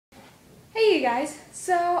Hey you guys,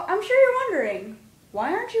 so I'm sure you're wondering,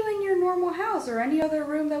 why aren't you in your normal house or any other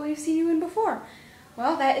room that we've seen you in before?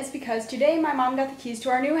 Well, that is because today my mom got the keys to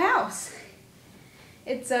our new house.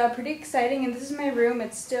 It's pretty exciting, and this is my room.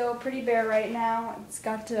 It's still pretty bare right now. It's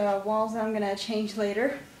got walls that I'm going to change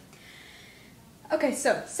later. Okay,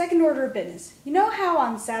 so second order of business. You know how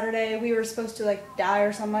on Saturday we were supposed to die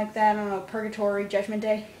or something like that? I don't know, Purgatory, Judgment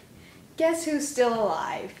Day? Guess who's still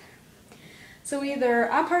alive? So either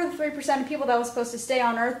I'm part of the 3% of people that was supposed to stay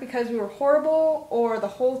on Earth because we were horrible, or the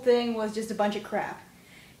whole thing was just a bunch of crap.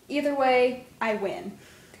 Either way, I win.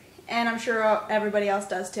 And I'm sure everybody else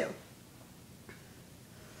does too.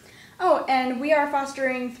 Oh, and we are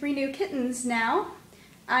fostering 3 new kittens now.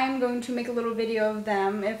 I'm going to make a little video of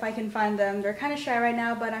them if I can find them. They're kind of shy right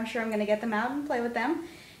now, but I'm sure I'm going to get them out and play with them.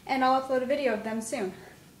 And I'll upload a video of them soon.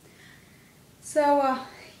 So,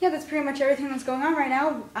 yeah, that's pretty much everything that's going on right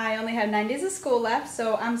now. I only have 9 days of school left,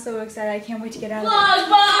 so I'm so excited. I can't wait to get out of there.